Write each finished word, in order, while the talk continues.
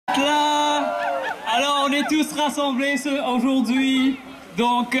Alors, on est tous rassemblés aujourd'hui,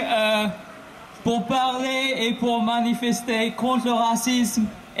 donc pour parler et pour manifester contre le racisme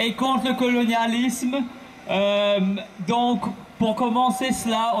et contre le colonialisme. Donc, pour commencer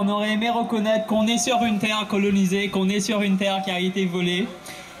cela, on aurait aimé reconnaître qu'on est sur une terre colonisée, qu'on est sur une terre qui a été volée.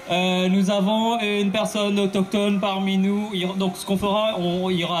 Nous avons une personne autochtone parmi nous. Donc, ce qu'on fera,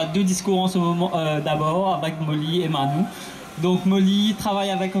 il y aura deux discours en ce moment, d'abord avec Molly et Manu. Donc Molly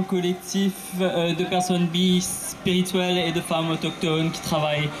travaille avec un collectif de personnes spirituelles et de femmes autochtones qui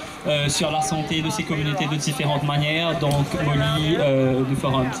travaillent sur la santé de ces communautés de différentes manières. Donc Molly nous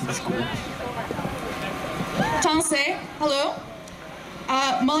fera un petit discours. Tanse, hello.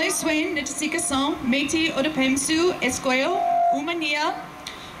 Molly Swain, Nitsikasson, Métis Odepemsu, Esqueo, Umania,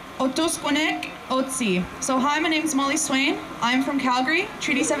 Otosquanek, Otsi. So hi, my name is Molly Swain. I'm from Calgary,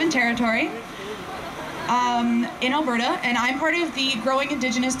 Treaty 7 territory. In Alberta, and I'm part of the growing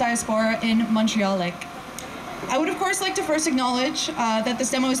Indigenous diaspora in Montreal Lake. I would of course like to first acknowledge that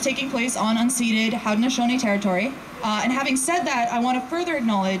this demo is taking place on unceded Haudenosaunee territory, and having said that, I want to further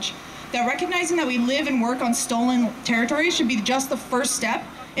acknowledge that recognizing that we live and work on stolen territory should be just the first step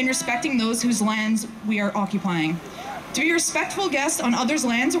in respecting those whose lands we are occupying. To be a respectful guest on others'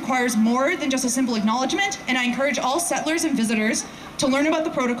 lands requires more than just a simple acknowledgement, and I encourage all settlers and visitors to learn about the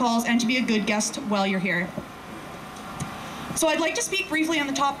protocols and to be a good guest while you're here. So I'd like to speak briefly on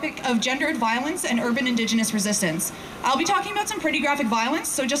the topic of gendered violence and urban Indigenous resistance. I'll be talking about some pretty graphic violence,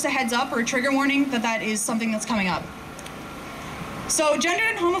 so just a heads up or a trigger warning that that is something that's coming up. So gendered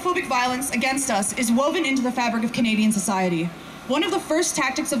and homophobic violence against us is woven into the fabric of Canadian society. One of the first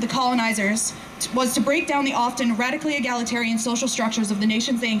tactics of the colonizers was to break down the often radically egalitarian social structures of the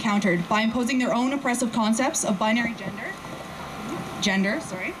nations they encountered by imposing their own oppressive concepts of binary gender, it's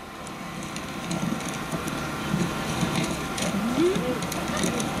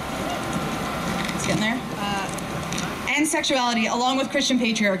getting there, and sexuality, along with Christian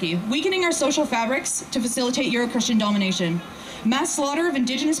patriarchy, weakening our social fabrics to facilitate Euro-Christian domination. Mass slaughter of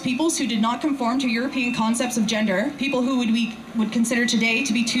Indigenous peoples who did not conform to European concepts of gender, people who we would consider today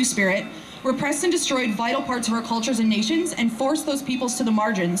to be two-spirit, repressed and destroyed vital parts of our cultures and nations, and forced those peoples to the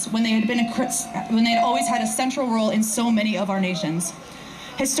margins when they had always had a central role in so many of our nations.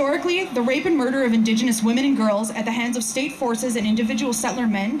 Historically, the rape and murder of Indigenous women and girls at the hands of state forces and individual settler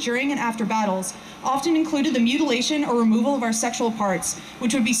men during and after battles often included the mutilation or removal of our sexual parts,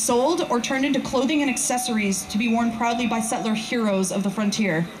 which would be sold or turned into clothing and accessories to be worn proudly by settler heroes of the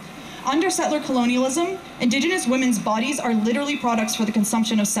frontier. Under settler colonialism, Indigenous women's bodies are literally products for the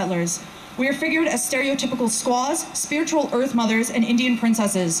consumption of settlers. We are figured as stereotypical squaws, spiritual earth mothers, and Indian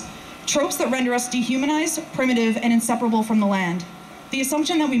princesses, tropes that render us dehumanized, primitive, and inseparable from the land. The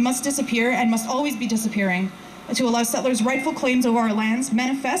assumption that we must disappear and must always be disappearing to allow settlers rightful claims over our lands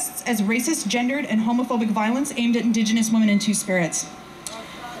manifests as racist, gendered, and homophobic violence aimed at Indigenous women and two-spirits.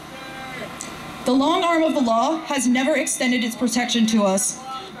 The long arm of the law has never extended its protection to us.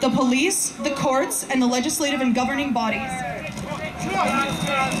 The police, the courts, and the legislative and governing bodies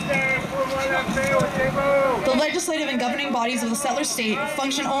of the settler state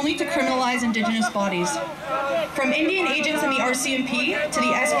function only to criminalize Indigenous bodies. From Indian agents in the RCMP to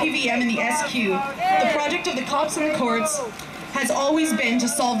the SPVM and the SQ, the project of the cops and the courts has always been to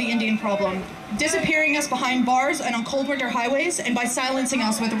solve the Indian problem, disappearing us behind bars and on cold winter highways, and by silencing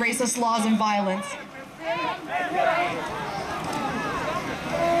us with racist laws and violence.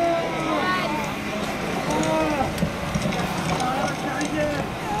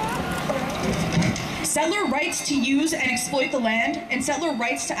 Settler rights to use and exploit the land and settler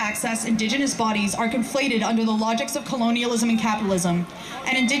rights to access Indigenous bodies are conflated under the logics of colonialism and capitalism,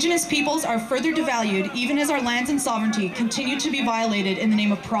 and Indigenous peoples are further devalued even as our lands and sovereignty continue to be violated in the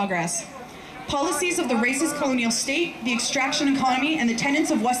name of progress. Policies of the racist colonial state, the extraction economy, and the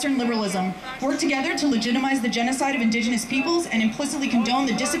tenets of Western liberalism work together to legitimize the genocide of Indigenous peoples and implicitly condone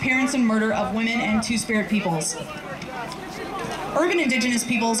the disappearance and murder of women and two-spirit peoples. Urban Indigenous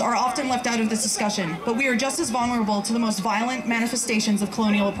peoples are often left out of this discussion, but we are just as vulnerable to the most violent manifestations of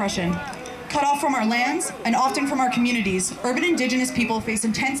colonial oppression. Cut off from our lands, and often from our communities, urban Indigenous people face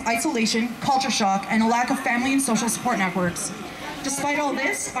intense isolation, culture shock, and a lack of family and social support networks. Despite all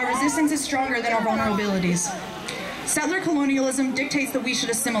this, our resistance is stronger than our vulnerabilities. Settler colonialism dictates that we should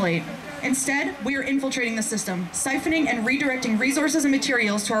assimilate. Instead, we are infiltrating the system, siphoning and redirecting resources and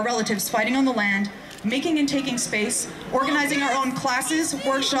materials to our relatives fighting on the land, making and taking space, organizing our own classes,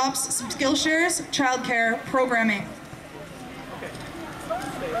 workshops, skill shares, childcare, programming,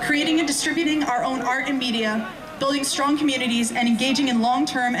 creating and distributing our own art and media, building strong communities, and engaging in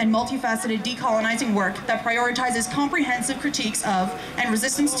long-term and multifaceted decolonizing work that prioritizes comprehensive critiques of and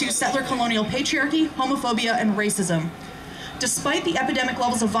resistance to settler colonial patriarchy, homophobia, and racism. Despite the epidemic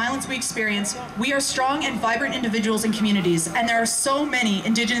levels of violence we experience, we are strong and vibrant individuals and communities, and there are so many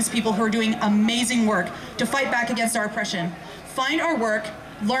Indigenous people who are doing amazing work to fight back against our oppression. Find our work,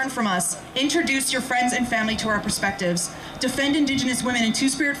 learn from us, introduce your friends and family to our perspectives, defend Indigenous women and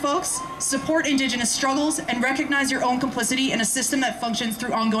Two-Spirit folks, support Indigenous struggles, and recognize your own complicity in a system that functions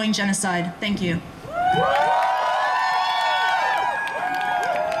through ongoing genocide. Thank you.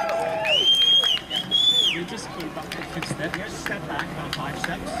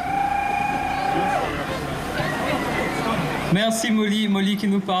 Merci Molly. Molly qui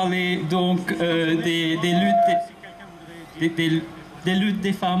nous parlait donc des luttes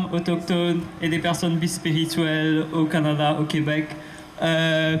des femmes autochtones et des personnes bispirituelles au Canada, au Québec.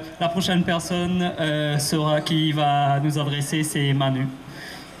 La prochaine personne qui va nous adresser, c'est Manu.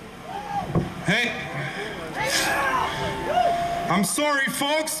 Hey, I'm sorry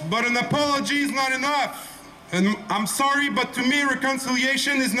folks, but an apology is not enough. And I'm sorry, but to me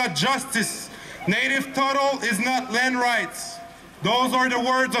reconciliation is not justice. Native title is not land rights. Those are the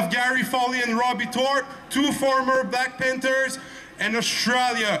words of Gary Foley and Robbie Thorpe, two former Black Panthers in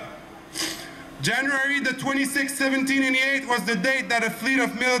Australia. January the 26th, 1788 was the date that a fleet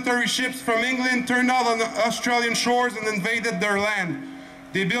of military ships from England turned out on the Australian shores and invaded their land.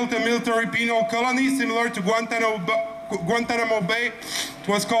 They built a military penal colony similar to Guantanamo Bay. It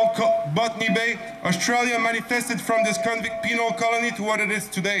was called Botany Bay. Australia manifested from this convict penal colony to what it is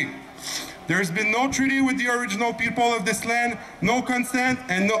today. There's been no treaty with the original people of this land, no consent,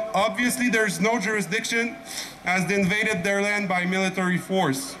 and obviously there's no jurisdiction as they invaded their land by military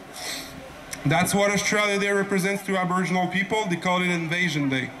force. That's what Australia Day represents to Aboriginal people. They call it Invasion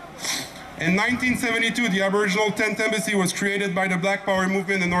Day. In 1972, the Aboriginal 10th Embassy was created by the Black Power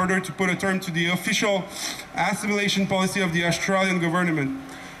movement in order to put a term to the official assimilation policy of the Australian government.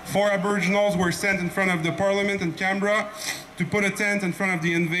 4 Aboriginals were sent in front of the Parliament in Canberra to put a tent in front of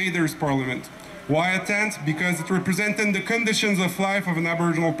the invaders' Parliament. Why a tent? Because it represented the conditions of life of an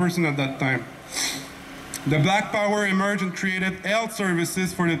Aboriginal person at that time. The Black Power emerged and created health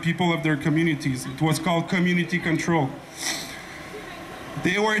services for the people of their communities. It was called community control.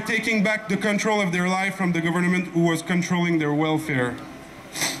 They were taking back the control of their life from the government who was controlling their welfare.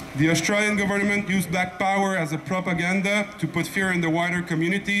 The Australian government used Black Power as a propaganda to put fear in the wider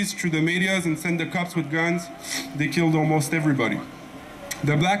communities through the medias and send the cops with guns. They killed almost everybody.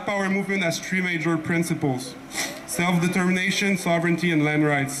 The Black Power movement has 3 major principles: self-determination, sovereignty, and land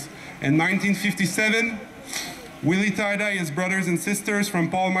rights. In 1957, Willie Tie-Dye, his brothers and sisters from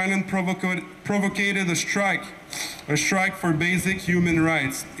Palm Island provoked a strike for basic human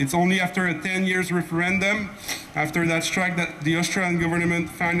rights. It's only after a 10 years referendum, after that strike, that the Australian government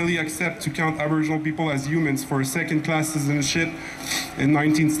finally accepted to count Aboriginal people as humans for second-class citizenship in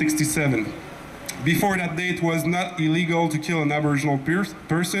 1967. Before that date, it was not illegal to kill an Aboriginal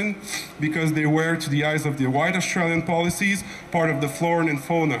person because they were, to the eyes of the white Australian policies, part of the flora and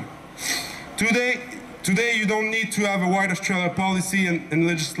fauna. Today, you don't need to have a white Australia policy and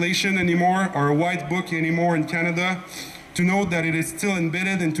legislation anymore, or a white book anymore in Canada, to know that it is still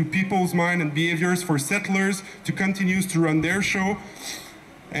embedded into people's mind and behaviors for settlers to continue to run their show,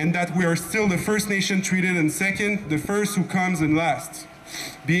 and that we are still the First Nation treated, and second, the first who comes and last.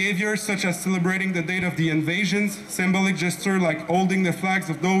 Behaviors such as celebrating the date of the invasions, symbolic gesture like holding the flags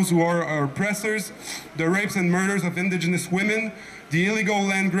of those who are our oppressors, the rapes and murders of Indigenous women, the illegal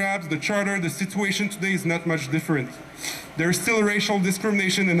land grabs, the charter, the situation today is not much different. There is still racial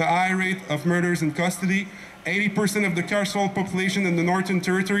discrimination and a high rate of murders in custody. 80% of the carceral population in the Northern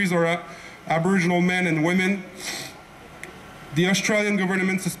Territories are Aboriginal men and women. The Australian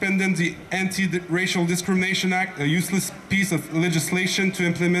government suspended the Anti-Racial Discrimination Act, a useless piece of legislation to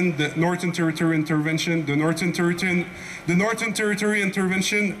implement the Northern Territory Intervention. The Northern Territory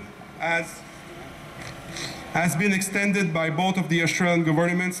Intervention has been extended by both of the Australian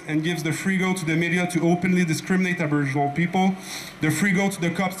governments and gives the free go to the media to openly discriminate Aboriginal people, the free go to the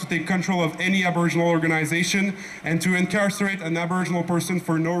cops to take control of any Aboriginal organization, and to incarcerate an Aboriginal person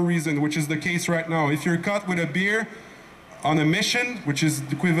for no reason, which is the case right now. If you're caught with a beer on a mission, which is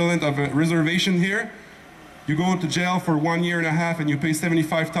the equivalent of a reservation here, you go to jail for 1.5 years and you pay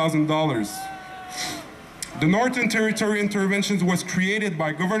 $75,000. The Northern Territory Interventions was created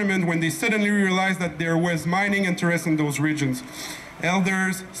by government when they suddenly realized that there was mining interest in those regions.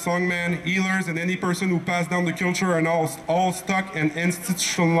 Elders, songmen, healers, and any person who passed down the culture are now all stuck in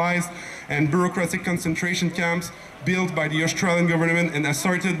institutionalized and bureaucratic concentration camps built by the Australian government and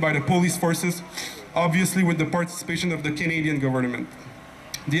asserted by the police forces obviously with the participation of the Canadian government.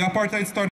 The apartheid started